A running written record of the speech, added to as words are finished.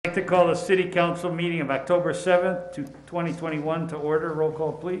like to call the City Council meeting of October 7th, 2021 to order. Roll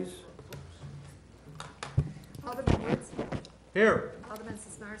call, please. Alderman Woods. Here. Alderman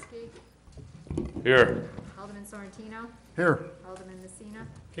Sosnarski. Here. Alderman Sorrentino. Here. Alderman Messina.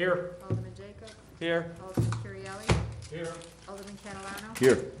 Here. Alderman Jacob. Here. Alderman Curielli. Here. Alderman Catalano.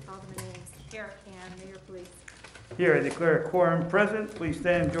 Here. Alderman Ames. Here. And Mayor Police. Here, I declare a quorum present. Please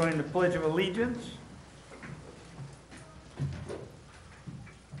stand and join the Pledge of Allegiance.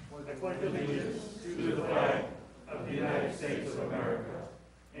 I pledge allegiance to the flag of the United States of America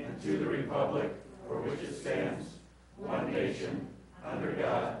and to the republic for which it stands, one nation, under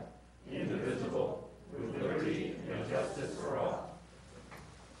God, indivisible, with liberty and justice for all.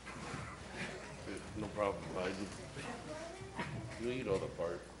 No problem, Biden. You eat all the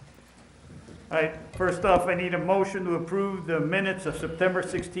part. All right, first off, I need a motion to approve the minutes of September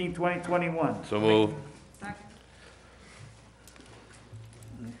 16, 2021. So move. Second.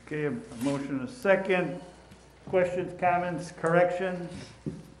 Okay, a motion and a second. Questions, comments, corrections?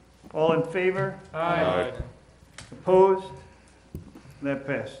 All in favor? Aye. Opposed? That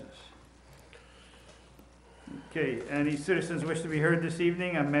passes. Okay, any citizens wish to be heard this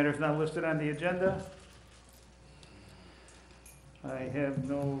evening on matters not listed on the agenda? I have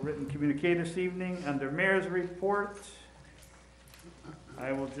no written communique this evening. Under Mayor's report,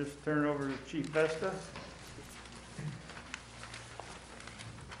 I will just turn it over to Chief Vesta.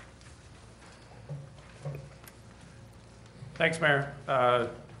 Thanks, Mayor.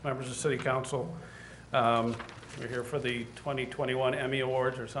 Members of City Council. We're here for the 2021 Emmy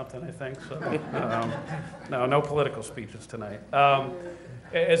Awards or something, I think. So, no political speeches tonight.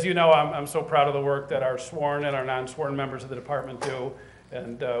 As you know, I'm so proud of the work that our sworn and our non-sworn members of the department do.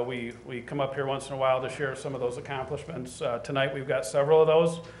 And we come up here once in a while to share some of those accomplishments. Tonight, we've got several of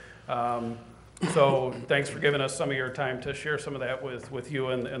those. So thanks for giving us some of your time to share some of that with you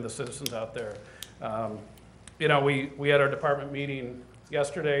and the citizens out there. You know, we had our department meeting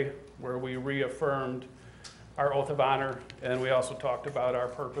yesterday where we reaffirmed our oath of honor, and we also talked about our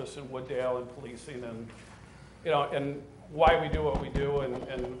purpose in Wooddale and policing, and you know, and why we do what we do,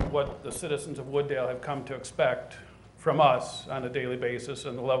 and what the citizens of Wooddale have come to expect from us on a daily basis,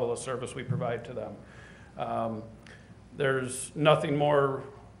 and the level of service we provide to them. There's nothing more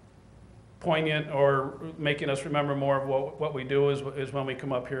poignant or making us remember more of what we do is when we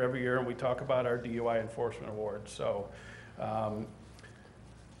come up here every year and we talk about our DUI enforcement awards. So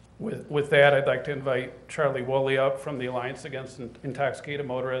with that, I'd like to invite Charlie Woolley up from the Alliance Against Intoxicated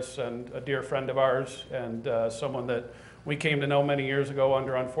Motorists, and a dear friend of ours, and someone that we came to know many years ago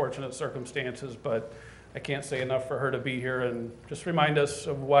under unfortunate circumstances, but I can't say enough for her to be here and just remind us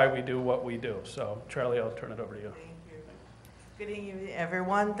of why we do what we do. So Charlie, I'll turn it over to you. Good evening,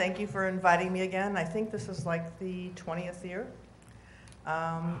 everyone. Thank you for inviting me again. I think this is like the 20th year.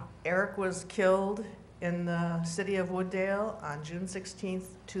 Eric was killed in the city of Wooddale on June 16th,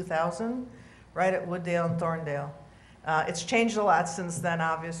 2000, right at Wooddale and Thorndale. It's changed a lot since then,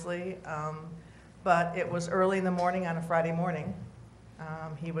 obviously, but it was early in the morning on a Friday morning.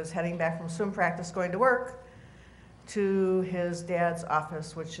 He was heading back from swim practice, going to work, to his dad's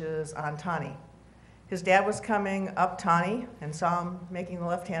office, which is on Tawney. His dad was coming up Tawney and saw him making the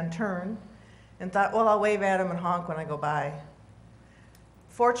left-hand turn and thought, well, I'll wave at him and honk when I go by.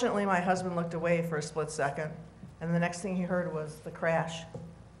 Fortunately, my husband looked away for a split second, and the next thing he heard was the crash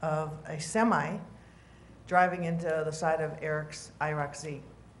of a semi driving into the side of Eric's IROC Z.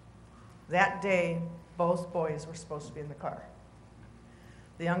 That day, both boys were supposed to be in the car.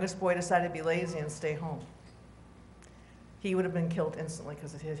 The youngest boy decided to be lazy and stay home. He would have been killed instantly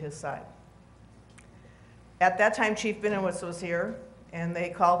because it hit his side. At that time, Chief Binowitz was here, and they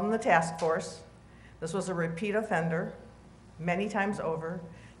called him the task force. This was a repeat offender, many times over,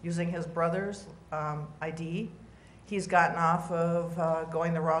 using his brother's ID. He's gotten off of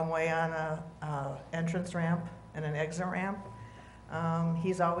going the wrong way on a entrance ramp and an exit ramp.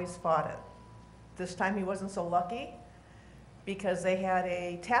 He's always fought it. This time he wasn't so lucky because they had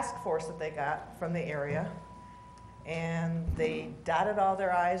a task force that they got from the area, and they dotted all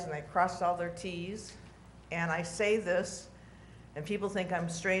their I's and they crossed all their T's. And I say this, and people think I'm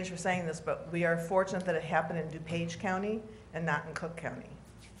strange for saying this, but we are fortunate that it happened in DuPage County and not in Cook County.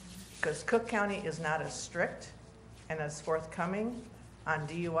 Because Cook County is not as strict and as forthcoming on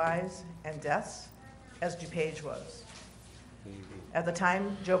DUIs and deaths as DuPage was. At the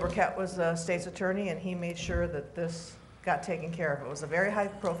time, Joe Burkett was the state's attorney, and he made sure that this got taken care of. It was a very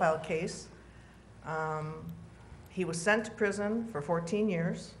high-profile case. He was sent to prison for 14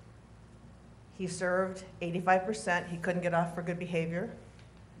 years. He served 85%. He couldn't get off for good behavior.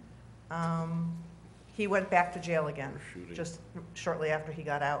 he went back to jail again, For shooting. just shortly after he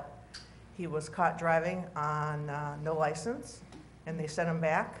got out. He was caught driving on no license, and they sent him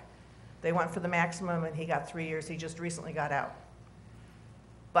back. They went for the maximum, and he got 3 years. He just recently got out.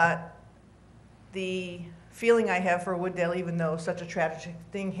 But the feeling I have for Wooddale, even though such a tragic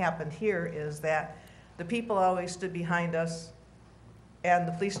thing happened here, is that the people always stood behind us, and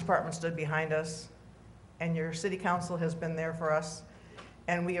the police department stood behind us, and your city council has been there for us,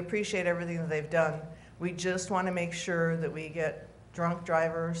 and we appreciate everything that they've done. We just want to make sure that we get drunk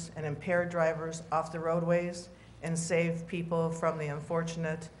drivers and impaired drivers off the roadways and save people from the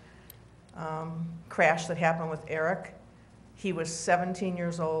unfortunate crash that happened with Eric. He was 17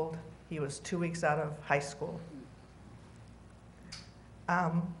 years old. He was 2 weeks out of high school.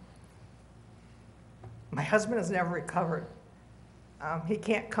 My husband has never recovered. He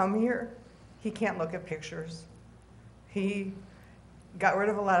can't come here. He can't look at pictures. He got rid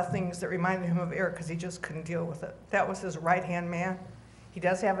of a lot of things that reminded him of Eric because he just couldn't deal with it. That was his right-hand man. He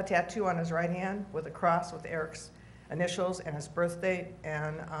does have a tattoo on his right hand with a cross with Eric's initials and his birth date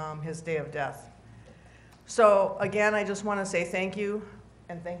and his day of death. So again, I just want to say thank you,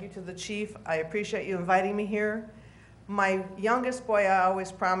 and thank you to the chief. I appreciate you inviting me here. My youngest boy, I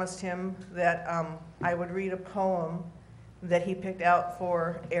always promised him that I would read a poem that he picked out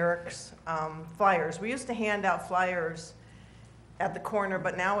for Eric's flyers. We used to hand out flyers at the corner,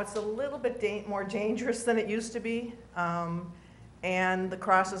 but now it's a little bit more dangerous than it used to be. And the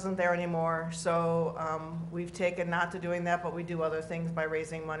cross isn't there anymore, so we've taken not to doing that, but we do other things by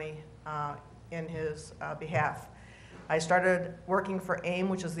raising money in his behalf. I started working for AIM,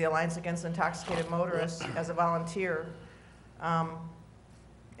 which is the Alliance Against Intoxicated Motorists, as a volunteer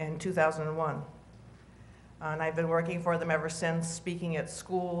in 2001. And I've been working for them ever since, speaking at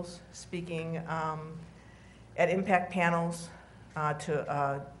schools, speaking at impact panels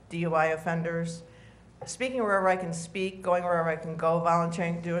to DUI offenders, speaking wherever I can speak, going wherever I can go,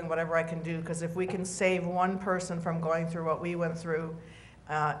 volunteering, doing whatever I can do, because if we can save one person from going through what we went through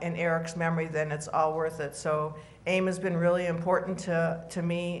in Eric's memory, then it's all worth it. So AIM has been really important to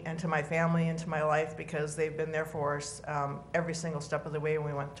me and to my family and to my life, because they've been there for us every single step of the way when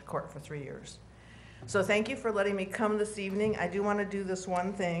we went to court for 3 years. So thank you for letting me come this evening. I do want to do this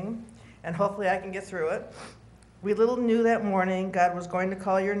one thing, and hopefully I can get through it. We little knew that morning God was going to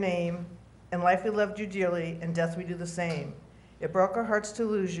call your name. In life we loved you dearly, in death we do the same. It broke our hearts to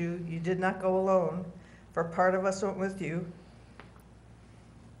lose you. You did not go alone, for part of us went with you.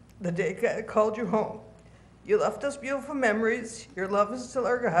 The day God called you home, you left us beautiful memories. Your love is still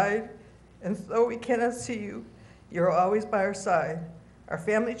our guide, and though we cannot see you, you're always by our side. Our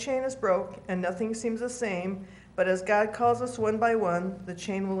family chain is broke, and nothing seems the same, but as God calls us one by one, the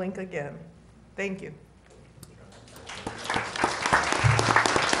chain will link again. Thank you.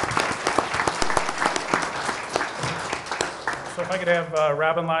 So if I could have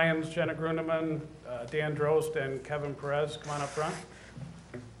Robin Lyons, Jenna Grundeman, Dan Drost, and Kevin Perez come on up front.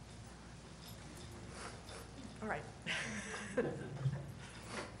 All right.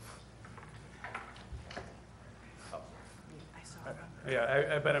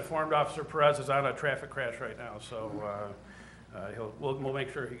 Yeah, I've been informed Officer Perez is on a traffic crash right now, so we'll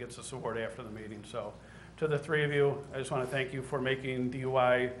make sure he gets this award after the meeting. So to the three of you, I just want to thank you for making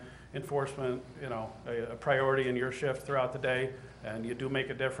DUI enforcement, a priority in your shift throughout the day, and you do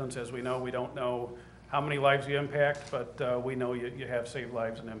make a difference. As we know, we don't know how many lives you impact, but we know you have saved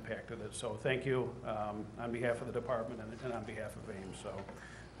lives and impacted it. So thank you on behalf of the department and on behalf of AIM. So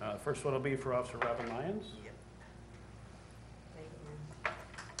first one will be for Officer Robin Lyons. Yep. Thank you.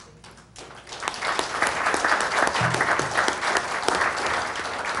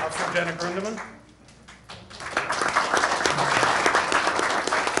 Officer Jenna Grundeman.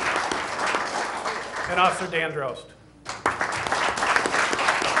 And Officer Dan Drost.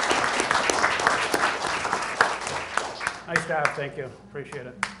 Nice job, thank you, appreciate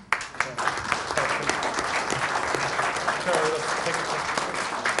it. So, let's take a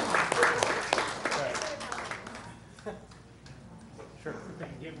Sure.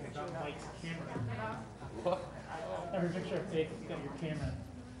 What? Every picture I take, you got your camera.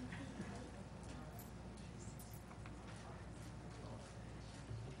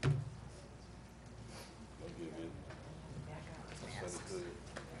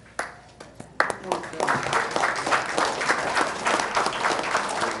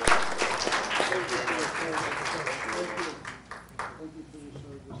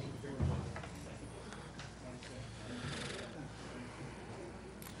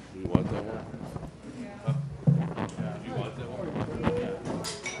 Do you want that one? Huh? Do you want that one?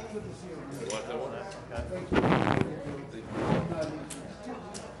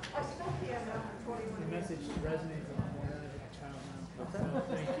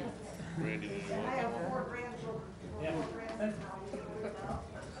 Randy, did you want that one? Yeah.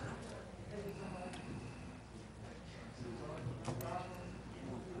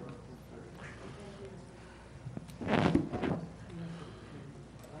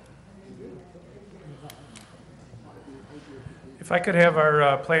 If I could have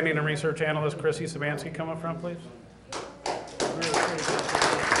our planning and research analyst, Chrissy Sabansky, come up front, please.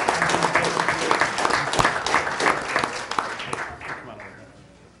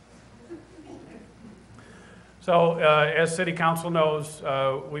 So, as City Council knows,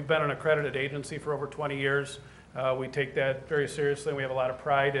 we've been an accredited agency for over 20 years. We take that very seriously. We have a lot of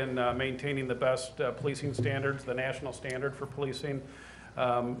pride in maintaining the best policing standards, the national standard for policing.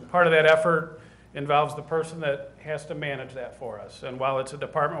 Part of that effort involves the person that has to manage that for us. And while it's a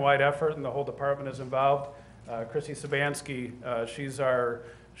department-wide effort and the whole department is involved, Chrissy Sabansky,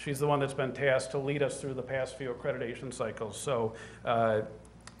 she's the one that's been tasked to lead us through the past few accreditation cycles. So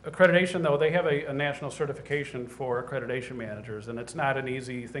accreditation, though, they have a national certification for accreditation managers, and it's not an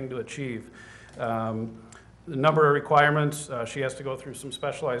easy thing to achieve. The number of requirements, she has to go through some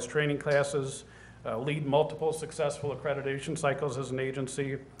specialized training classes, lead multiple successful accreditation cycles as an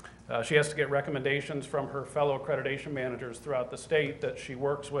agency. She has to get recommendations from her fellow accreditation managers throughout the state that she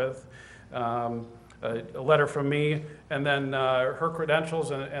works with, a letter from me, and then her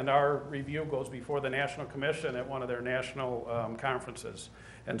credentials and our review goes before the National Commission at one of their national conferences.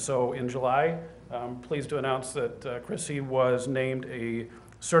 And so in July, I'm pleased to announce that Chrissy was named a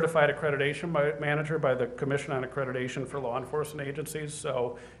certified accreditation manager by the Commission on Accreditation for Law Enforcement Agencies.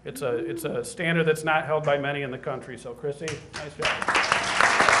 So it's a standard that's not held by many in the country. So Chrissy, nice job.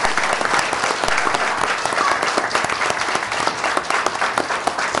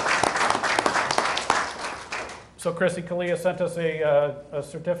 So Chrissy Kalia sent us a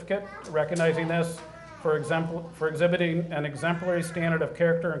certificate recognizing this for exhibiting an exemplary standard of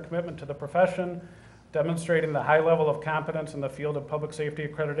character and commitment to the profession, demonstrating the high level of competence in the field of public safety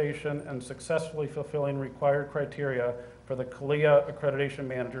accreditation, and successfully fulfilling required criteria for the Kalia Accreditation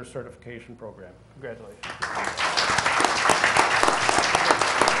Manager Certification Program. Congratulations.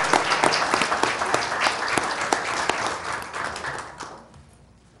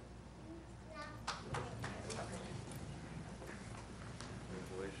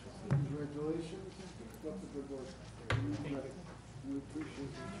 Congratulations. That's a good work. We appreciate it.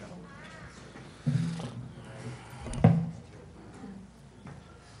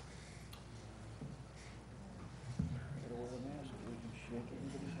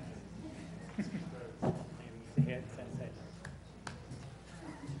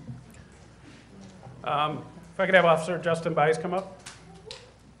 If I could have Officer Justin Bies come up.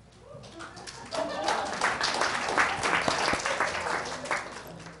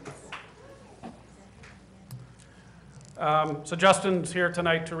 So Justin's here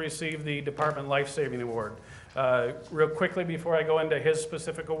tonight to receive the Department Life Saving Award. Real quickly before I go into his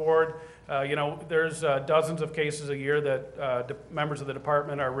specific award, there's dozens of cases a year that members of the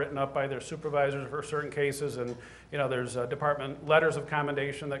department are written up by their supervisors for certain cases, and there's department letters of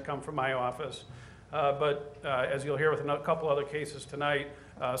commendation that come from my office. But as you'll hear with a couple other cases tonight,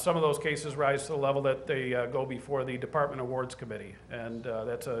 some of those cases rise to the level that they go before the Department Awards Committee, and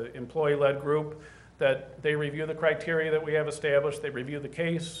that's an employee-led group that they review the criteria that we have established, they review the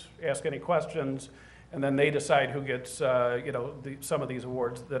case, ask any questions, and then they decide who gets, some of these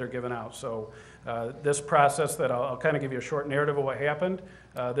awards that are given out. So this process that I'll kind of give you a short narrative of what happened.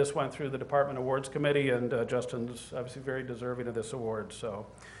 This went through the Department Awards Committee, and Justin's obviously very deserving of this award. So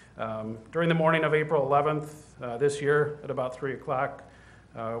during the morning of April 11th this year at about 3 o'clock,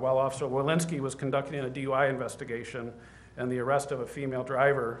 while Officer Walensky was conducting a DUI investigation and the arrest of a female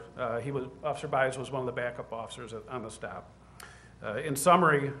driver, Officer Bies was one of the backup officers on the stop. In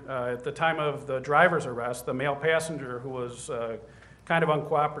summary, at the time of the driver's arrest, the male passenger, who was kind of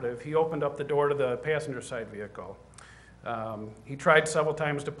uncooperative, he opened up the door to the passenger side vehicle. He tried several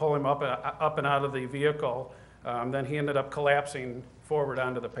times to pull him up and out of the vehicle. Then he ended up collapsing forward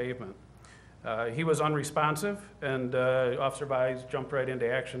onto the pavement. He was unresponsive, and Officer Bies jumped right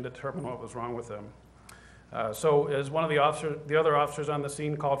into action to determine what was wrong with him. So as one of the other officers on the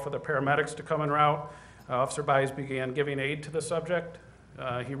scene called for the paramedics to come en route, Officer Bies began giving aid to the subject.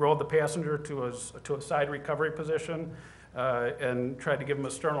 He rolled the passenger to a side recovery position and tried to give him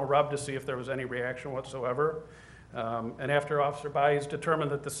a sternal rub to see if there was any reaction whatsoever. And after Officer Bies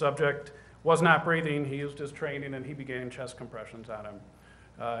determined that the subject was not breathing, he used his training and he began chest compressions on him.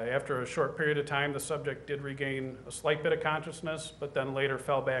 After a short period of time, the subject did regain a slight bit of consciousness, but then later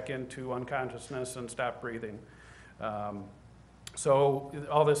fell back into unconsciousness and stopped breathing. So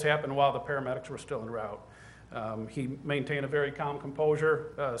all this happened while the paramedics were still en route. He maintained a very calm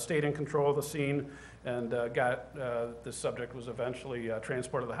composure, stayed in control of the scene, and the subject was eventually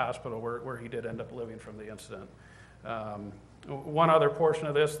transported to the hospital where he did end up living from the incident. One other portion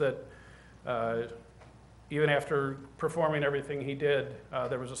of this that even after performing everything he did,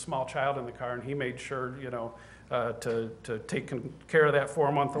 there was a small child in the car, and he made sure, to take care of that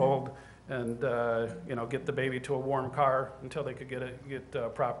 4-month-old and, get the baby to a warm car until they could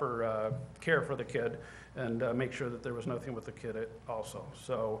get proper care for the kid, and make sure that there was nothing with the kid also.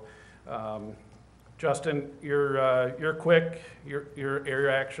 So, Justin, you're quick, your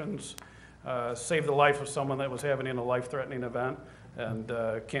actions saved the life of someone that was having a life-threatening event, and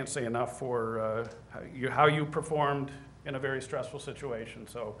can't say enough for how you performed in a very stressful situation.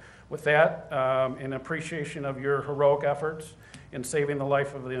 So with that, in appreciation of your heroic efforts in saving the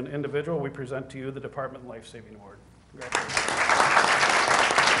life of an individual, we present to you the Department Life Saving Award. Congratulations.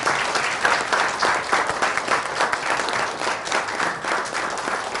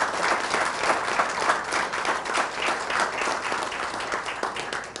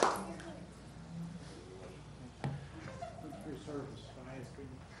 Thanks for your service.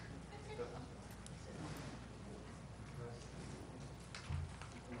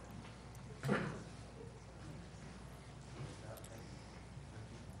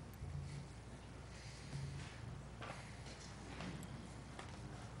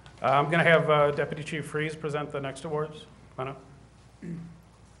 I'm going to have Deputy Chief Freeze present the next awards. Come on up.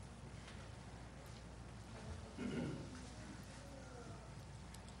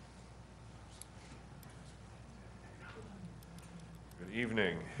 Good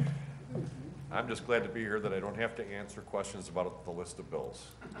evening. I'm just glad to be here that I don't have to answer questions about the list of bills.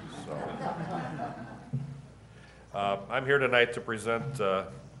 So, I'm here tonight to present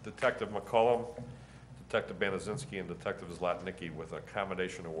Detective McCollum, Detective Banazinski, and Detective Zlotnicki with a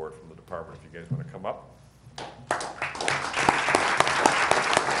commendation award from the department. If you guys want to come up.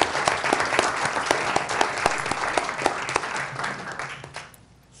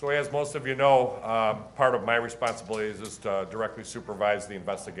 So as most of you know, part of my responsibilities is to directly supervise the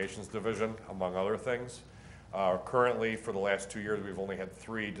investigations division, among other things. Currently, for the last 2 years, we've only had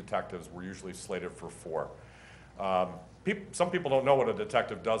 3 detectives. We're usually slated for 4. Some people don't know what a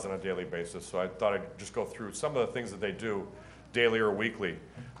detective does on a daily basis, so I thought I'd just go through some of the things that they do daily or weekly.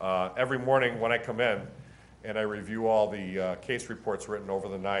 Every morning when I come in and I review all the case reports written over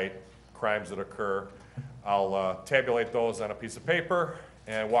the night, crimes that occur, I'll tabulate those on a piece of paper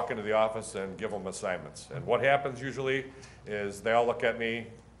and walk into the office and give them assignments. And what happens usually is they all look at me,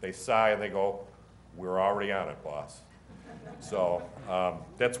 they sigh, and they go, "We're already on it, boss." So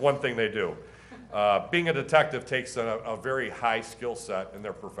that's one thing they do. Being a detective takes a very high skill set in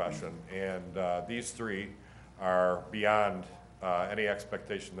their profession, and these 3 are beyond any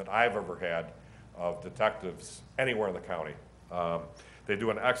expectation that I've ever had of detectives anywhere in the county. They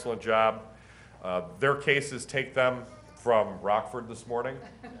do an excellent job. Their cases take them from Rockford this morning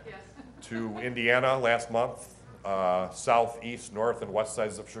to Indiana last month, south, east, north, and west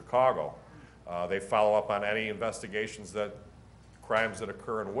sides of Chicago. They follow up on any investigations crimes that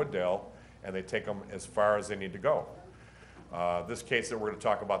occur in Wooddale, and they take them as far as they need to go. This case that we're going to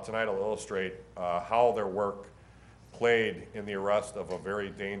talk about tonight will illustrate how their work played in the arrest of a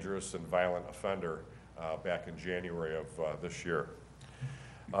very dangerous and violent offender back in January of this year.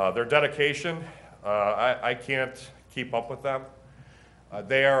 Their dedication, I can't keep up with them.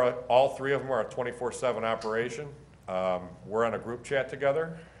 All 3 of them are a 24/7 operation. We're on a group chat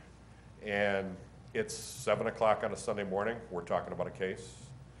together, and it's 7 o'clock on a Sunday morning, we're talking about a case.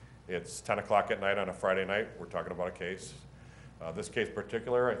 It's 10 o'clock at night on a Friday night, we're talking about a case. This case in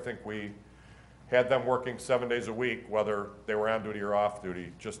particular, I think we had them working 7 days a week, whether they were on duty or off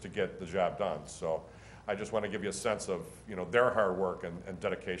duty, just to get the job done. So I just want to give you a sense of their hard work and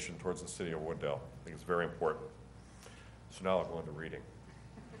dedication towards the city of Wooddale. I think it's very important. So now I'll go into reading.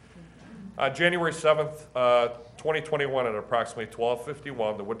 January 7th, 2021 at approximately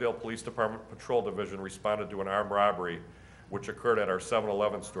 12:51, the Wooddale Police Department Patrol Division responded to an armed robbery which occurred at our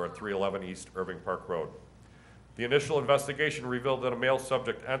 7-Eleven store at 311 East Irving Park Road. The initial investigation revealed that a male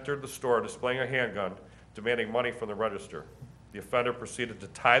subject entered the store displaying a handgun, demanding money from the register. The offender proceeded to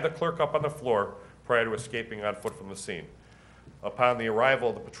tie the clerk up on the floor prior to escaping on foot from the scene. Upon the arrival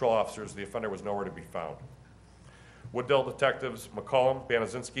of the patrol officers, the offender was nowhere to be found. Wooddale detectives McCollum,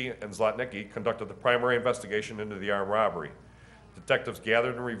 Banazinski, and Zlotnicki conducted the primary investigation into the armed robbery. Detectives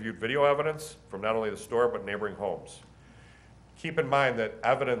gathered and reviewed video evidence from not only the store but neighboring homes. Keep in mind that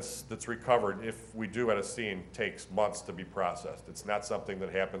evidence that's recovered, if we do at a scene, takes months to be processed. It's not something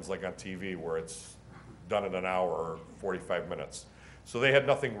that happens like on TV where it's done in an hour or 45 minutes. So they had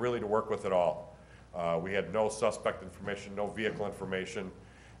nothing really to work with at all. We had no suspect information, no vehicle information,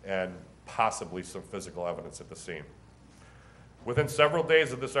 and possibly some physical evidence at the scene. Within several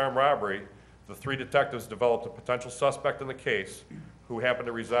days of this armed robbery, the 3 detectives developed a potential suspect in the case who happened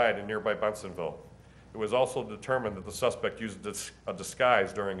to reside in nearby Bensonville. It was also determined that the suspect used a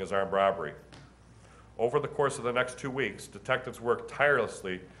disguise during his armed robbery. Over the course of the next 2 weeks, detectives worked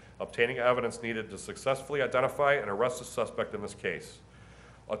tirelessly obtaining evidence needed to successfully identify and arrest the suspect in this case.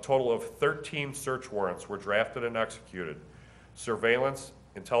 A total of 13 search warrants were drafted and executed. Surveillance,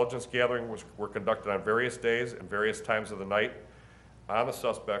 intelligence gathering were conducted on various days and various times of the night on the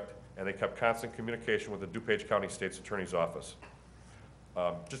suspect, and they kept constant communication with the DuPage County State's Attorney's Office.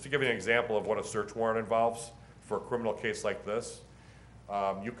 Just to give you an example of what a search warrant involves for a criminal case like this,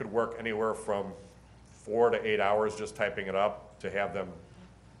 you could work anywhere from 4 to 8 hours just typing it up to have them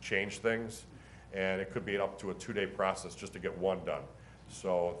change things, and it could be up to a 2-day process just to get one done.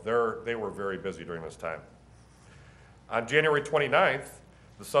 So they were very busy during this time. On January 29th,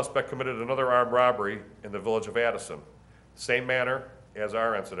 the suspect committed another armed robbery in the village of Addison, same manner as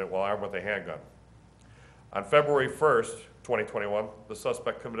our incident while armed with a handgun. On February 1st, 2021, the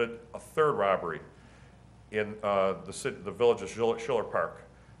suspect committed a 3rd robbery in the village of Schiller Park.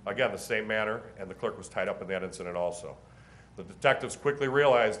 Again, the same manner, and the clerk was tied up in that incident also. The detectives quickly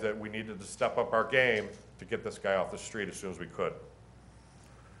realized that we needed to step up our game to get this guy off the street as soon as we could.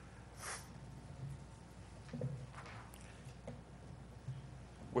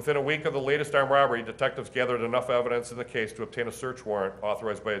 Within a week of the latest armed robbery, detectives gathered enough evidence in the case to obtain a search warrant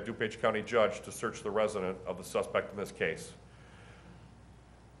authorized by a DuPage County judge to search the resident of the suspect in this case.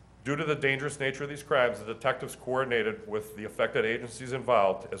 Due to the dangerous nature of these crimes, the detectives coordinated with the affected agencies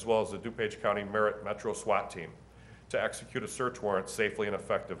involved, as well as the DuPage County Merritt Metro SWAT team, to execute a search warrant safely and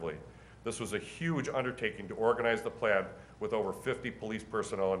effectively. This was a huge undertaking to organize the plan with over 50 police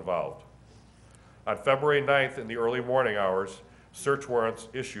personnel involved. On February 9th, in the early morning hours, search warrants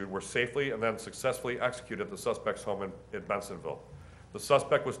issued were safely and then successfully executed at the suspect's home in Bensonville. The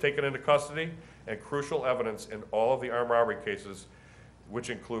suspect was taken into custody, and crucial evidence in all of the armed robbery cases, which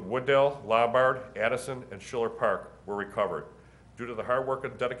include Wooddale, Lombard, Addison, and Schiller Park, were recovered. Due to the hard work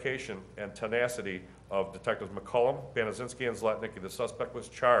and dedication and tenacity of Detectives McCullum, Banazinski, and Zlatnicki, the suspect was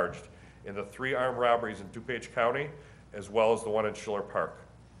charged in the 3 armed robberies in DuPage County, as well as the one in Schiller Park.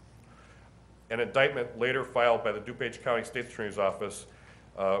 An indictment later filed by the DuPage County State's Attorney's Office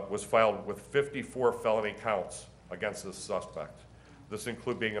was filed with 54 felony counts against this suspect. This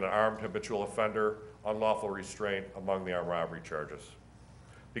includes being an armed habitual offender, unlawful restraint, among the armed robbery charges.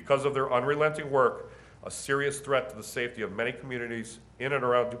 Because of their unrelenting work, a serious threat to the safety of many communities in and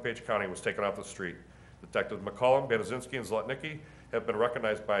around DuPage County was taken off the street. Detectives McCullum, Banazinski, and Zlatnicki have been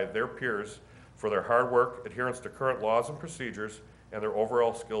recognized by their peers for their hard work, adherence to current laws and procedures, and their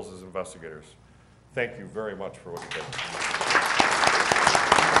overall skills as investigators. Thank you very much for what you did.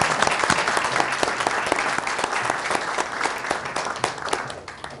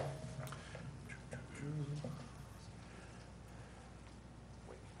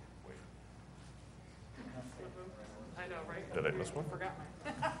 I know, right? Did I miss one? Forgot mine.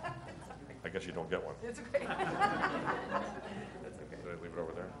 I guess you don't get one. It's okay. That's okay. Did I leave it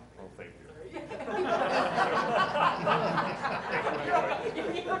over there? Oh, thank you.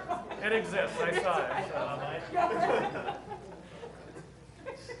 It exists, I saw it. I love it.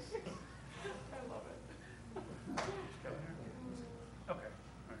 Okay.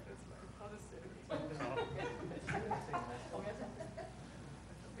 I'll just sit.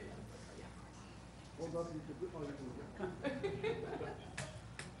 Hold up, you could, oh, you can get.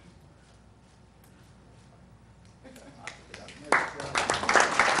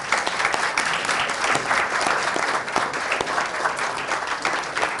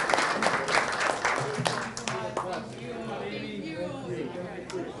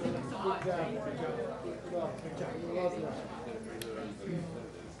 Nice job. Good job. Good job. Well done.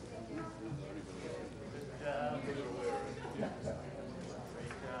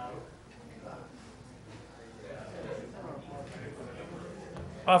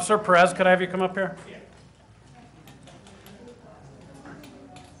 Officer Perez, could I have you come up here?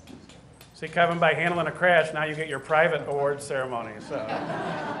 See, Kevin, by handling a crash, now you get your private award ceremony. So,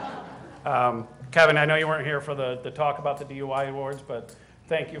 Kevin, I know you weren't here for the talk about the DUI awards, but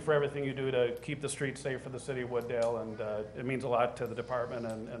thank you for everything you do to keep the streets safe for the city of Wooddale, and it means a lot to the department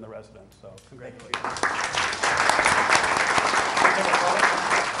and the residents. So, congratulations.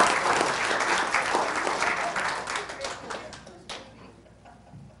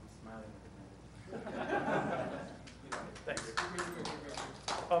 Thank you.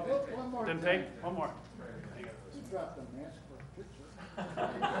 Oh, One more. didn't take? One more. You dropped the mask for a picture.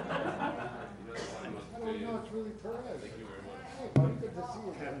 much, Willie Perez. Thank you very much. Hey, buddy, good to see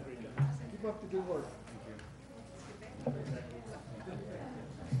you again. Keep up the good work.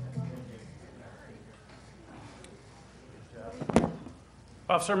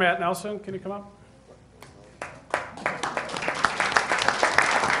 Officer Matt Nelson, can you come up?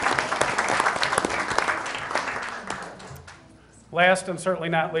 Last and certainly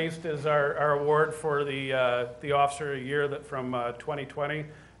not least is our award for the Officer of the Year from 2020.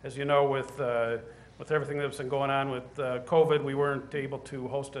 As you know, with everything that's been going on with COVID, we weren't able to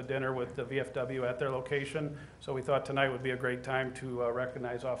host a dinner with the VFW at their location, so we thought tonight would be a great time to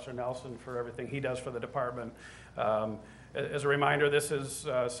recognize Officer Nelson for everything he does for the department. As a reminder, this is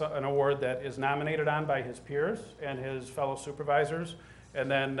an award that is nominated on by his peers and his fellow supervisors. And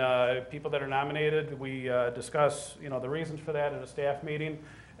then people that are nominated, we discuss, the reasons for that at a staff meeting,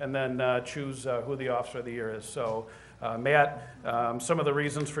 and then choose who the Officer of the Year is. So, Matt, some of the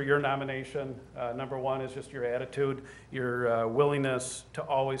reasons for your nomination, number one is just your attitude, your willingness to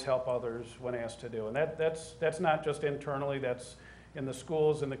always help others when asked to do. And that's not just internally, that's in the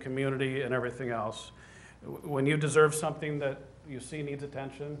schools, in the community, and everything else. When you deserve something that you see needs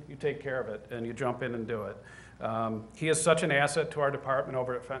attention, you take care of it, and you jump in and do it. He is such an asset to our department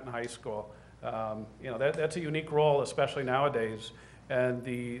over at Fenton High School. That's a unique role, especially nowadays. And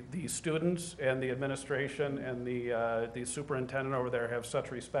the students and the administration and the superintendent over there have such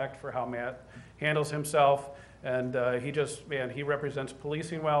respect for how Matt handles himself. And he represents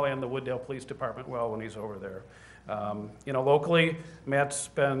policing well and the Wooddale Police Department well when he's over there. Locally, Matt's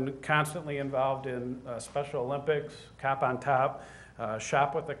been constantly involved in Special Olympics, Cop on Top,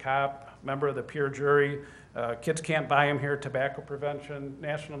 Shop with the Cop, member of the peer jury, Kids Can't Buy Him Here, tobacco prevention,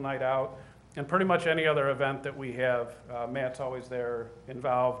 National Night Out, and pretty much any other event that we have. Matt's always there,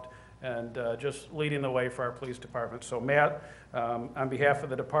 involved, and just leading the way for our police department. So Matt, on behalf of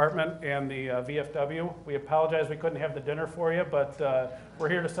the department and the VFW, we apologize we couldn't have the dinner for you, but we're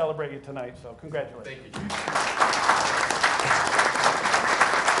here to celebrate you tonight, so congratulations.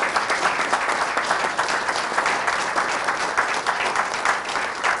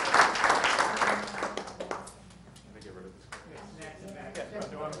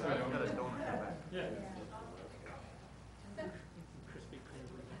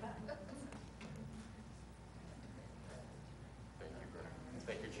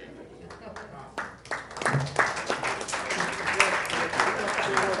 Thank you, Chief.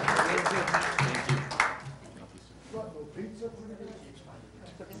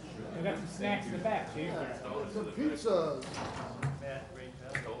 We got some snacks in the back, Chief. Some pizzas.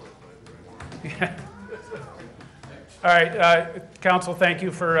 All right, Council, thank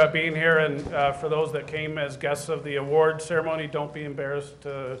you for being here, and for those that came as guests of the award ceremony, don't be embarrassed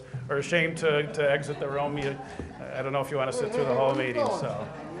or ashamed to exit the room. I don't know if you want to sit through the whole meeting, so.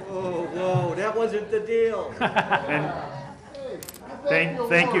 Whoa, that wasn't the deal.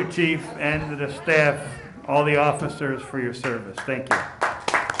 Thank you, Chief, and the staff, all the officers for your service. Thank you.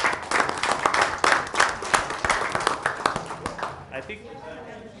 I think.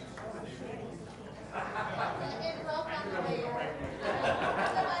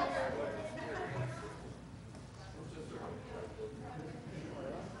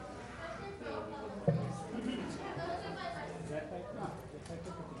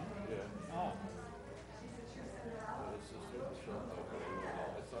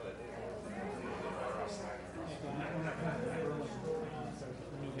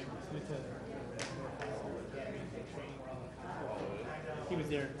 He was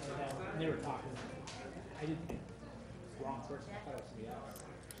there, and they were talking. I didn't think wrong person. I thought it was somebody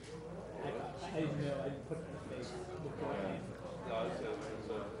else. I didn't know. I didn't put it in the face. Look the right name.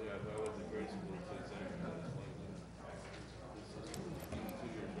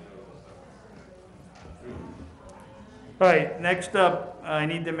 All right, next up, I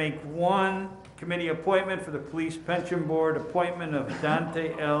need to make one committee appointment for the Police Pension Board, appointment of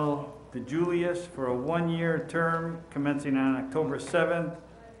Dante L. DeJulius for a one-year term commencing on October 7th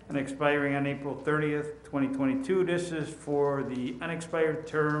and expiring on April 30th, 2022. This is for the unexpired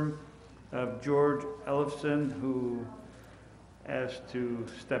term of George Ellefson, who asked to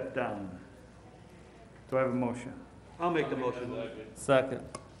step down. Do I have a motion? I'll make the motion. Second.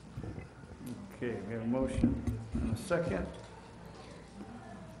 Okay, we have a motion and a second.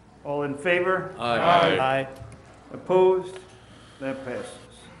 All in favor? Aye. Aye. Opposed? That passes.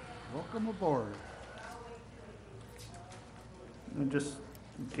 Welcome aboard. And just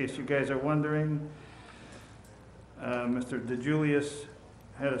in case you guys are wondering, Mr. DeJulius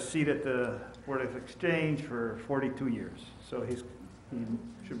had a seat at the Board of Exchange for 42 years, so he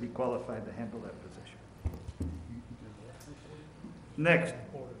should be qualified to handle that position. Next,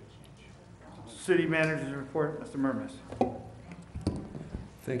 City Manager's Report, Mr. Murmas.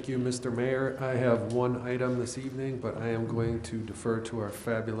 Thank you, Mr. Mayor. I have one item this evening, but I am going to defer to our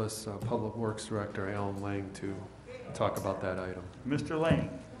fabulous Public Works Director, Alan Lang, to talk about that item. Mr.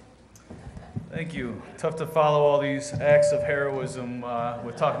 Lane. Thank you. Tough to follow all these acts of heroism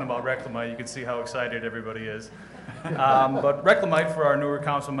with talking about Reclamite. You can see how excited everybody is. But Reclamite, for our newer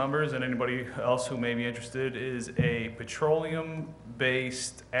council members and anybody else who may be interested, is a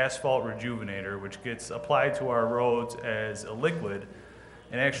petroleum-based asphalt rejuvenator which gets applied to our roads as a liquid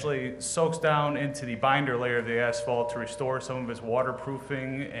and actually soaks down into the binder layer of the asphalt to restore some of its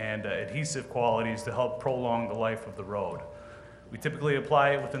waterproofing and adhesive qualities to help prolong the life of the road. We typically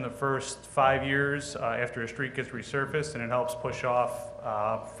apply it within the first 5 years after a street gets resurfaced, and it helps push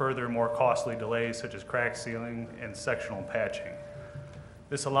off further more costly delays such as crack sealing and sectional patching.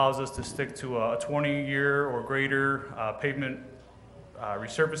 This allows us to stick to a 20-year or greater pavement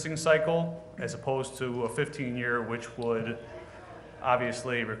resurfacing cycle as opposed to a 15-year, which would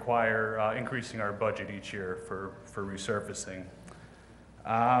obviously require increasing our budget each year for resurfacing.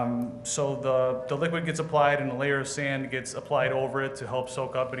 So the liquid gets applied and a layer of sand gets applied over it to help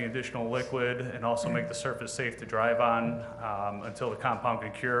soak up any additional liquid and also make the surface safe to drive on until the compound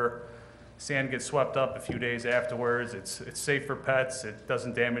can cure. Sand gets swept up a few days afterwards. It's safe for pets. It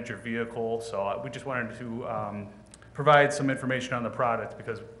doesn't damage your vehicle. So we just wanted to provide some information on the product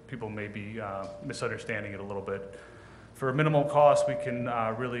because people may be misunderstanding it a little bit. For minimal cost, we can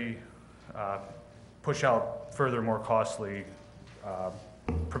really push out further, more costly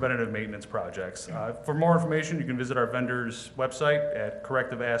preventative maintenance projects. For more information, you can visit our vendor's website at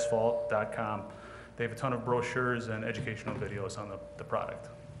correctiveasphalt.com. They have a ton of brochures and educational videos on the product.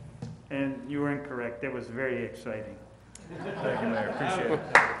 And you were incorrect. That was very exciting. Thank you, Mayor. Appreciate it.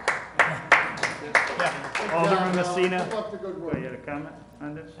 Alderman Messina, Keep up the good work. you had a comment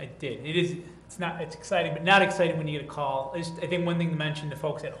on this? I did. It's exciting, but not exciting when you get a call. I think one thing to mention to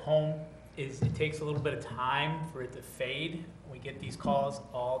folks at home is it takes a little bit of time for it to fade. We get these calls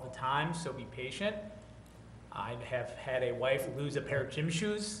all the time, so be patient. I have had a wife lose a pair of gym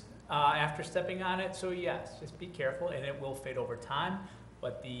shoes after stepping on it, so yes, just be careful, and it will fade over time.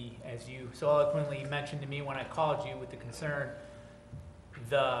 But as you so eloquently mentioned to me when I called you with the concern,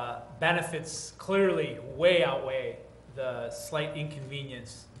 the benefits clearly way outweigh the slight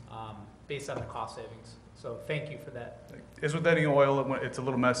inconvenience based on the cost savings. So thank you for that. As with any oil, it's a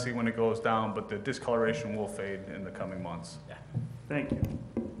little messy when it goes down, but the discoloration will fade in the coming months. Yeah. Thank you.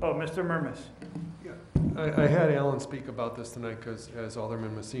 Oh, Mr. Murmas. I had Alan speak about this tonight because, as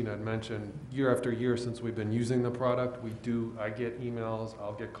Alderman Messina had mentioned, year after year since we've been using the product, I get emails,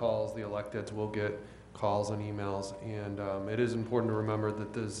 I'll get calls, the electeds will get calls and emails, and it is important to remember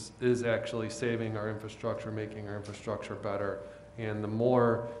that this is actually saving our infrastructure, making our infrastructure better, and the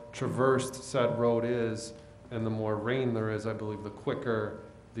more traversed said road is, and the more rain there is, I believe, the quicker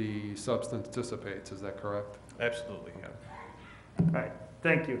the substance dissipates. Is that correct? Absolutely, yeah. All right,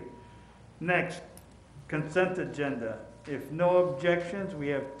 thank you. Next, consent agenda. If no objections, we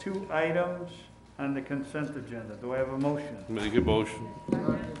have 2 items on the consent agenda. Do I have a motion? Make a motion.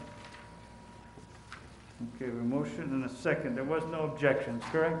 Okay, a motion and a second. There was no objections,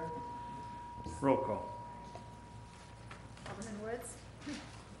 correct? Roll call. Alderman Woods?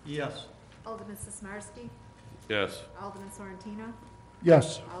 Yes. Alderman Sismarski? Yes. Alderman Sorrentino?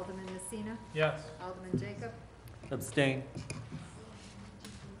 Yes. Alderman Messina? Yes. Alderman Jacob? Abstain.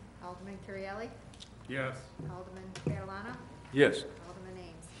 Alderman Currielli? Yes. Alderman Catalano? Yes. Alderman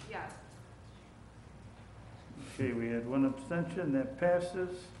Ames? Yes. Okay, we had 1 abstention. That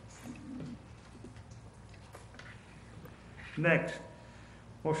passes. Next,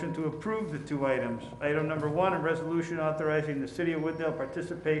 motion to approve the 2 items. Item number 1, a resolution authorizing the City of Wooddale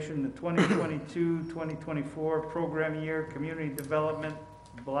participation in the 2022-2024 program year Community Development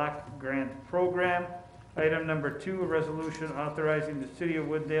Block Grant Program. Item number 2, a resolution authorizing the City of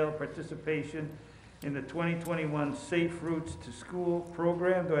Wooddale participation in the 2021 Safe Routes to School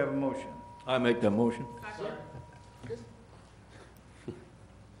Program. Do I have a motion? I make that motion.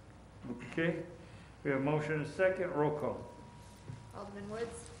 Okay, we have a motion and a second. Roll call. Alderman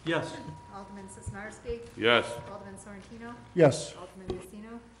Woods? Yes. Alderman Sismarski? Yes. Alderman Sorrentino? Yes. Alderman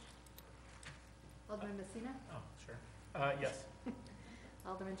Messina? Alderman Messina? Oh, sure. Yes.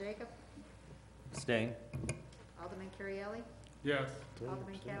 Alderman Jacob? Abstain. Alderman Currielli? Yes.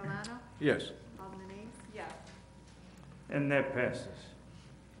 Alderman Catalano? Yes. Alderman Ames? Yes. And that passes.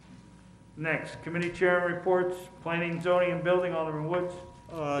 Next, committee chair reports, planning, zoning, and building. Alderman Woods.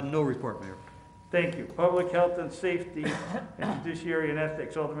 No report, Mayor. Thank you. Public health and safety and judiciary and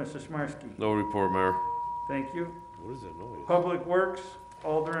ethics. Alderman Sismarski. No report, Mayor. Thank you. What is that noise? Public works.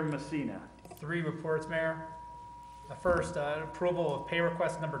 Alderman Messina. Three reports, Mayor. The first, approval of pay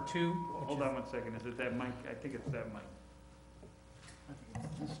request number 2. Hold on one second, is it that mic? I think it's that mic.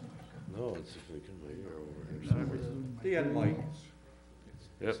 No, it's if we can hear over here. No, every- The end mic.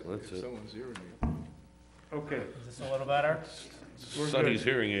 Yep, that's it. Someone's hearing Okay, Is this a little better? we're Sonny's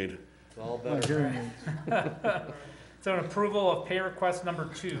good. hearing aid. It's all better. So an approval of pay request number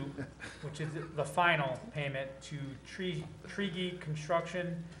 2, which is the final payment to Treege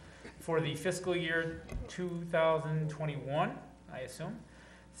Construction for the fiscal year 2021, I assume.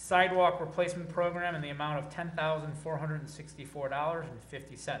 Sidewalk replacement program in the amount of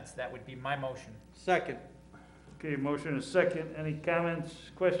 $10,464.50. That would be my motion. Second. Okay, motion is second. Any comments,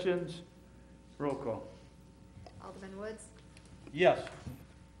 questions? Roll call. Alderman Woods, Yes.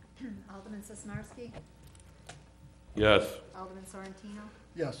 Alderman Sismarski, Yes. Alderman Sorrentino,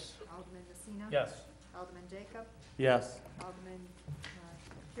 Yes. Alderman Messina. Yes. Alderman Jacob, Yes. Alderman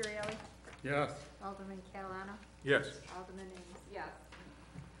Currielli, Yes. Alderman Catalano, Yes. Alderman Ames. Yes.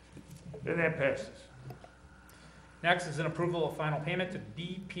 And that passes. Next is an approval of final payment to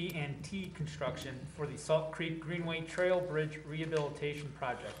BP&T Construction for the Salt Creek Greenway Trail Bridge Rehabilitation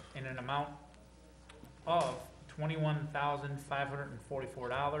Project in an amount of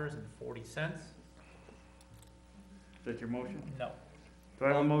 $21,544.40. Is that your motion? No. Do I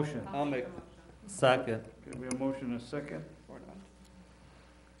have a motion? I'll make. Second. Okay, we have a motion and a second.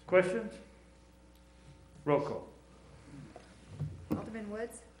 Questions? Roll call. Alderman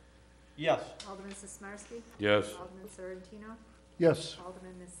Woods, Yes. Alderman Sismarski, Yes. Alderman Sorrentino, Yes.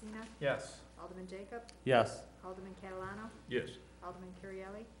 Alderman Messina, Yes. Alderman Jacob, Yes. Alderman Catalano, Yes. Alderman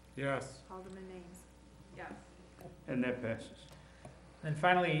Currielli, Yes. Alderman Ames. Yes. And that passes. And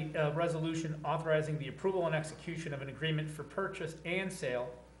finally, a resolution authorizing the approval and execution of an agreement for purchase and sale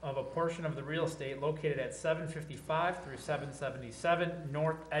of a portion of the real estate located at 755 through 777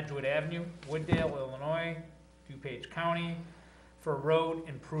 North Edgewood Avenue, Wooddale, Illinois, DuPage County, for road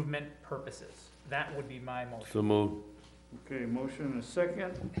improvement purposes. That would be my motion. So moved. Okay, motion and a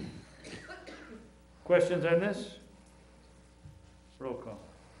second. Questions on this? Roll call.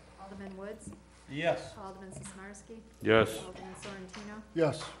 Alderman Woods, Yes. Alderman Sismarski, Yes. Alderman Sorrentino,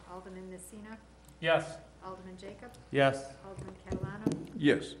 Yes. Alderman Messina, Yes. Alderman Jacob, Yes. Alderman Catalano,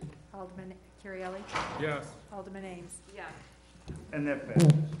 Yes. Alderman Currielli, Yes. Alderman Ames. Yes. And that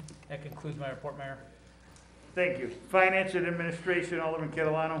passes. That concludes my report, Mayor. Thank you. Finance and Administration, Alderman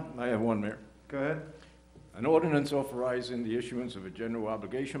Catalano. I have one, Mayor. Go ahead. An ordinance authorizing the issuance of a general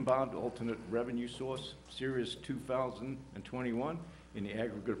obligation bond, alternate revenue source, Series 2021, in the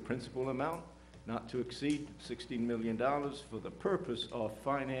aggregate principal amount not to exceed $16 million for the purpose of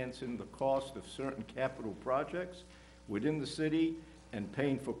financing the cost of certain capital projects within the city and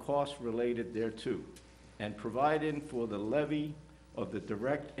paying for costs related thereto, and providing for the levy of the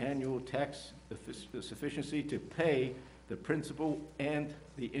direct annual tax sufficiency to pay the principal and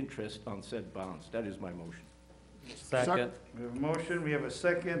the interest on said bonds. That is my motion. Second. We have a motion, we have a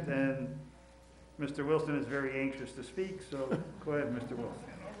second, and Mr. Wilson is very anxious to speak, so go ahead, Mr. Wilson.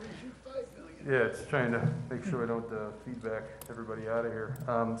 Yeah, it's trying to make sure I don't feedback everybody out of here.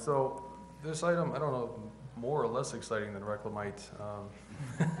 So this item, I don't know, more or less exciting than Reclamite,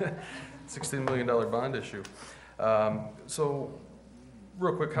 $16 million bond issue. So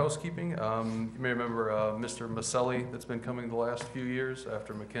real quick housekeeping. You may remember Mr. Maselli that's been coming the last few years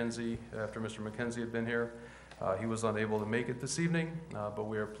after Mr. McKenzie had been here. He was unable to make it this evening, but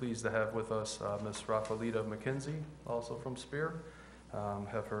we are pleased to have with us Ms. Rafaelita McKenzie, also from Spear.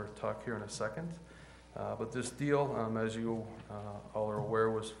 Have her talk here in a second. But this deal, as you all are aware,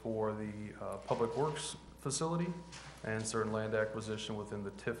 was for the Public Works facility and certain land acquisition within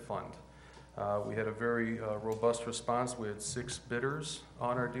the TIF fund. We had a very robust response. We had 6 bidders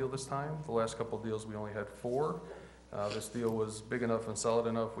on our deal this time. The last couple of deals, we only had 4. This deal was big enough and solid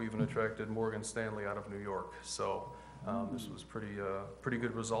enough, we even attracted Morgan Stanley out of New York. So this was pretty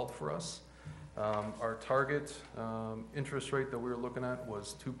good result for us. Our target interest rate that we were looking at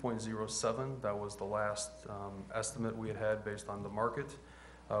was 2.07. That was the last estimate we had based on the market.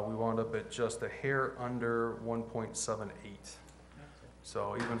 We wound up at just a hair under 1.78.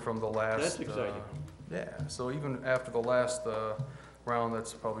 So even from the last... That's exciting. Yeah, so even after the last round,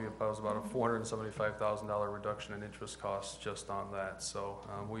 that's probably about a $475,000 reduction in interest costs just on that. So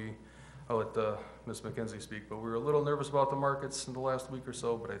I'll let Ms. McKenzie speak, but we were a little nervous about the markets in the last week or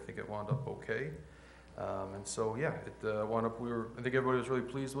so, but I think it wound up okay. And so, yeah, it wound up, I think everybody was really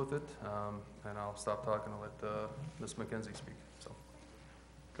pleased with it. And I'll stop talking and let Ms. McKenzie speak. So.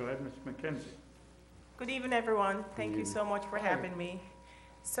 Go ahead, Ms. McKenzie. Good evening, everyone. Thank you so much for having me.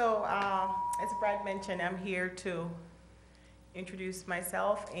 So, as Brad mentioned, I'm here to introduce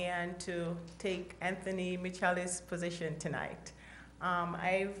myself and to take Anthony Michelis' position tonight.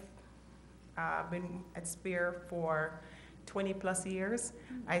 I've been at Spear for 20 plus years.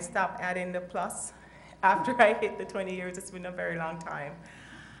 I stopped adding the plus after I hit the 20 years. It's been a very long time.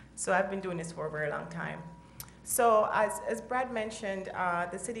 So I've been doing this for a very long time. So as Brad mentioned,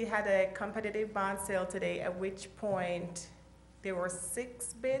 the city had a competitive bond sale today, at which point there were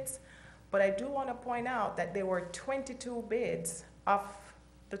 6 bids, but I do want to point out that there were 22 bids of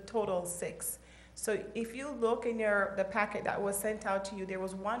the total 6. So if you look in the packet that was sent out to you, there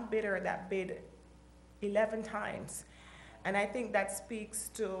was one bidder that bid 11 times. And I think that speaks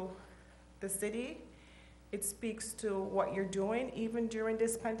to the city. It speaks to what you're doing, even during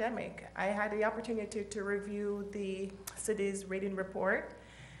this pandemic. I had the opportunity to review the city's rating report,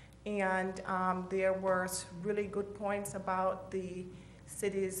 and there were really good points about the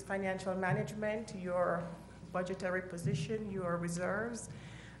city's financial management, your budgetary position, your reserves,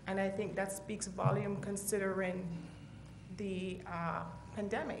 and I think that speaks volume considering the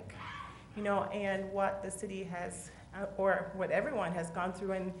pandemic, you know, and what the city has, or what everyone has gone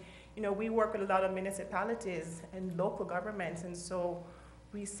through. And you know, we work with a lot of municipalities and local governments, and so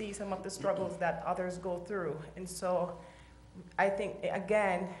we see some of the struggles that others go through. And so I think,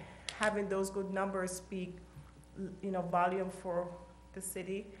 again, having those good numbers speak, you know, volume for the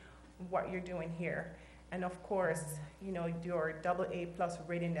city, what you're doing here. And of course, you know, your AA+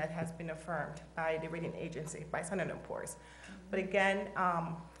 rating that has been affirmed by the rating agency, by Standard & Poor's. But again,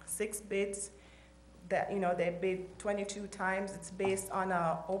 6 bids, that, you know, they bid 22 times. It's based on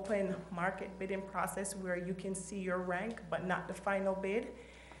an open market bidding process where you can see your rank, but not the final bid.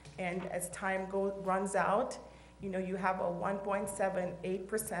 And as time runs out, you know, you have a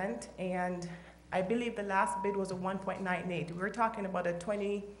 1.78%, and I believe the last bid was a 1.98. We're talking about a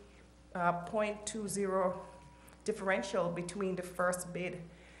 20.20 differential between the first bid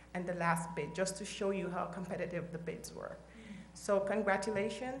and the last bid, just to show you how competitive the bids were. So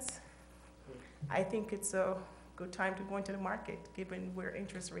congratulations. I think it's a good time to go into the market, given where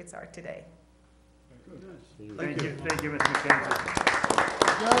interest rates are today. Thank you, Ms. McKenzie.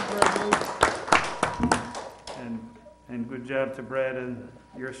 And good job to Brad and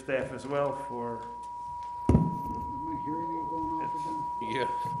your staff as well for. Am I hearing you going off again? Yeah.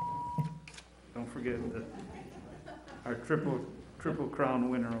 Don't forget our triple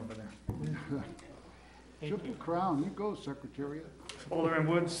crown winner over there. Triple crown, you go, Secretariat. Alderman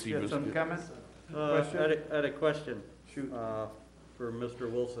Woods, you have some comment? I had a question. Shoot. For Mr.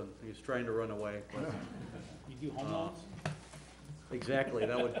 Wilson. He's trying to run away. but- You do home loans? Exactly,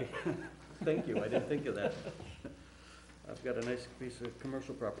 that would be, thank you, I didn't think of that. I've got a nice piece of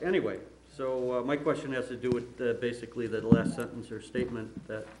commercial property. Anyway, so my question has to do with basically the last sentence or statement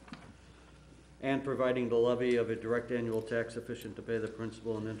that, and providing the levy of a direct annual tax sufficient to pay the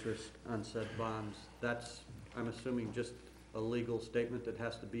principal and interest on said bonds. That's, I'm assuming, just a legal statement that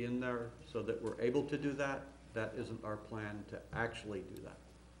has to be in there so that we're able to do that. That isn't our plan to actually do that.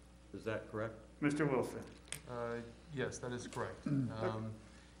 Is that correct? Mr. Wilson. Yes, that is correct. You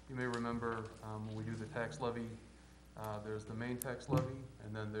may remember when we do the tax levy, there's the main tax levy,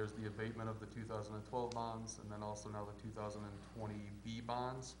 and then there's the abatement of the 2012 bonds, and then also now the 2020B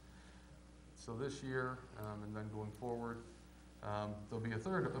bonds. So this year, and then going forward, there'll be a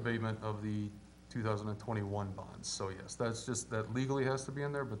third abatement of the 2021 bonds. So yes, that's just, that legally has to be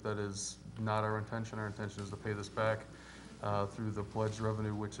in there, but that is not our intention. Our intention is to pay this back through the pledged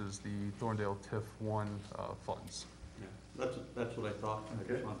revenue, which is the Thorndale TIF 1 funds. Yeah, that's what I thought. I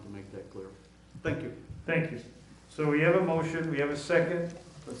Okay. just wanted to make that clear. Thank you. Thank you. So we have a motion, we have a second.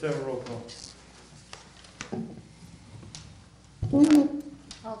 Let's have a roll call.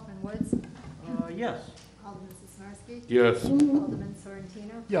 Alderman Woods. Yes. Alderman Sismarski. Yes. Alderman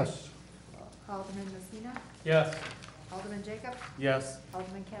Sorrentino. Yes. Alderman Messina. Yes. Alderman Jacob. Yes.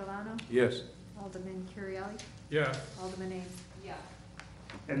 Alderman Catalano. Yes. Alderman Currielli. Yes. Alderman Ames. Yes.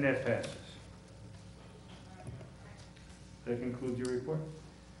 And that passes. That concludes your report?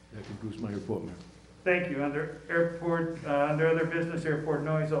 That concludes my report, Mayor. Thank you. Under airport, under other business, airport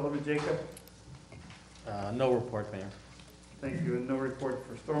noise, Alderman Jacob. No report, Mayor. Thank you. And no report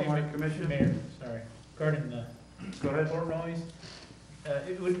for Stormwater Commission? Mayor, sorry, regarding the Go ahead. airport noise,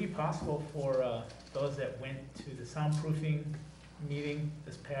 it would be possible for those that went to the soundproofing meeting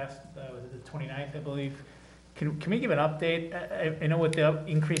this past, was it the 29th, I believe? Can we give an update? I know with the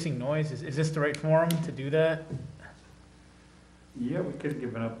increasing noise, is this the right forum to do that? Yeah, we could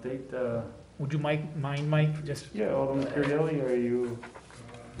give an update. Would you mind, Mike, just? Yeah, Alderman Currielli, are you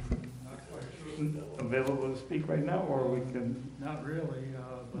available to speak right now, or we can? Not really,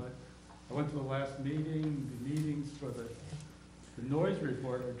 but I went to the last meeting, the meetings for the the noise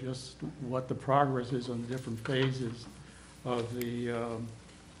report or just what the progress is on the different phases of the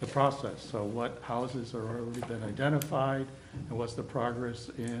process? So what houses are already been identified, and what's the progress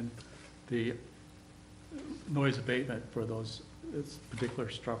in the noise abatement for those particular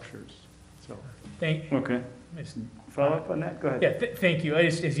structures? So, Okay. Follow up on that? Go ahead. Yeah, thank you.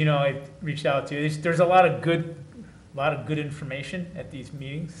 As you know, I reached out to you. There's a lot of good information at these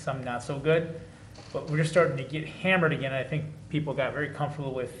meetings, some not so good. But we're just starting to get hammered again. I think people got very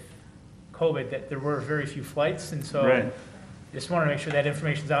comfortable with COVID, that there were very few flights, and so Right. just want to make sure that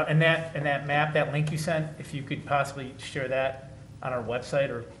information's out. And that map, that link you sent, if you could possibly share that on our website,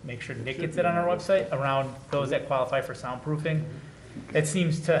 or make sure Nick gets it on our website, around those that qualify for soundproofing. That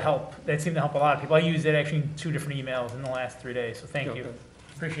seemed to help a lot of people. I used it actually in 2 different emails in the last 3 days, so thank you.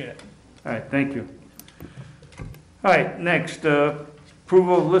 Appreciate it. All right, thank you. All right, next,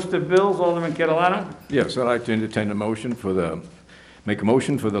 approval of list of bills, Alderman Catalano. Yes, I'd like to entertain a motion make a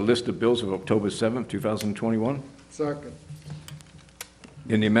motion for the list of bills of October 7th, 2021, second.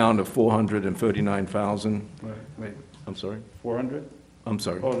 in the amount of $439,000. Wait, I'm sorry? 400? I'm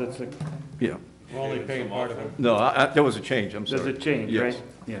sorry. Oh, that's a, Yeah. We're only paying part of it. No, there was a change, I'm sorry. there's a change, Yes, right?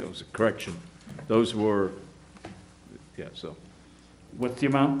 Yeah. there was a correction. Those were, so, What's the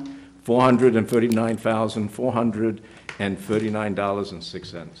amount?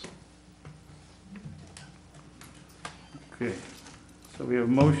 $439,439.06. Okay, so we have a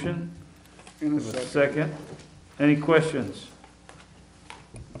motion, we have a second. Any questions?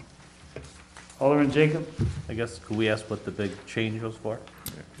 Alderman Jacob? I guess, could we ask what the big change was for?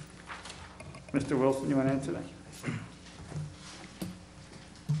 Mr. Wilson, you want to answer that?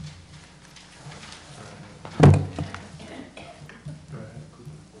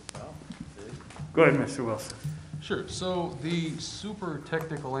 Go ahead, Mr. Wilson. Sure, so the super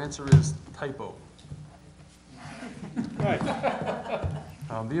technical answer is typo. Right.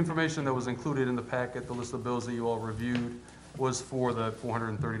 The information that was included in the packet, the list of bills that you all reviewed, was for the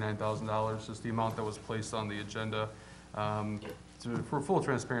 $439,000, just the amount that was placed on the agenda. For full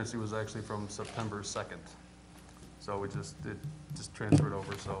transparency, was actually from September 2nd. So it just transferred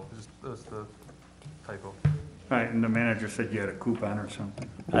over, so that's the typo. All right, and the manager said you had a coupon or something.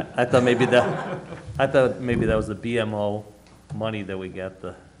 I thought maybe that was the BMO money that we get,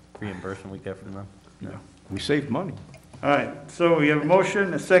 the reimbursement we get from them. No. We saved money. All right, so we have a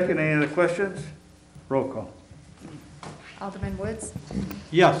motion, a second, any other questions? Roll call. Alderman Woods.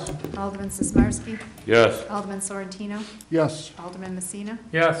 Yes. Alderman Sismarski. Yes. Alderman Sorrentino. Yes. Alderman Messina.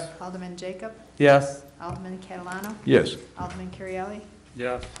 Yes. Alderman Jacob. Yes. Alderman Catalano. Yes, Alderman Currielli.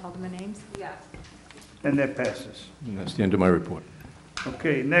 Yes. Alderman Ames. Yes. And that passes. and that's the end of my report.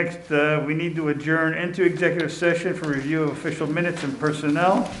 Okay, next, we need to adjourn into executive session for review of official minutes and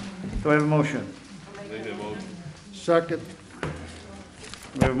personnel. Do I have a motion? Second.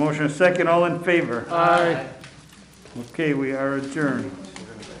 We have a motion, a second, all in favor? Aye. Okay, we are adjourned.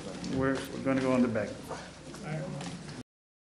 We're going to go on the back.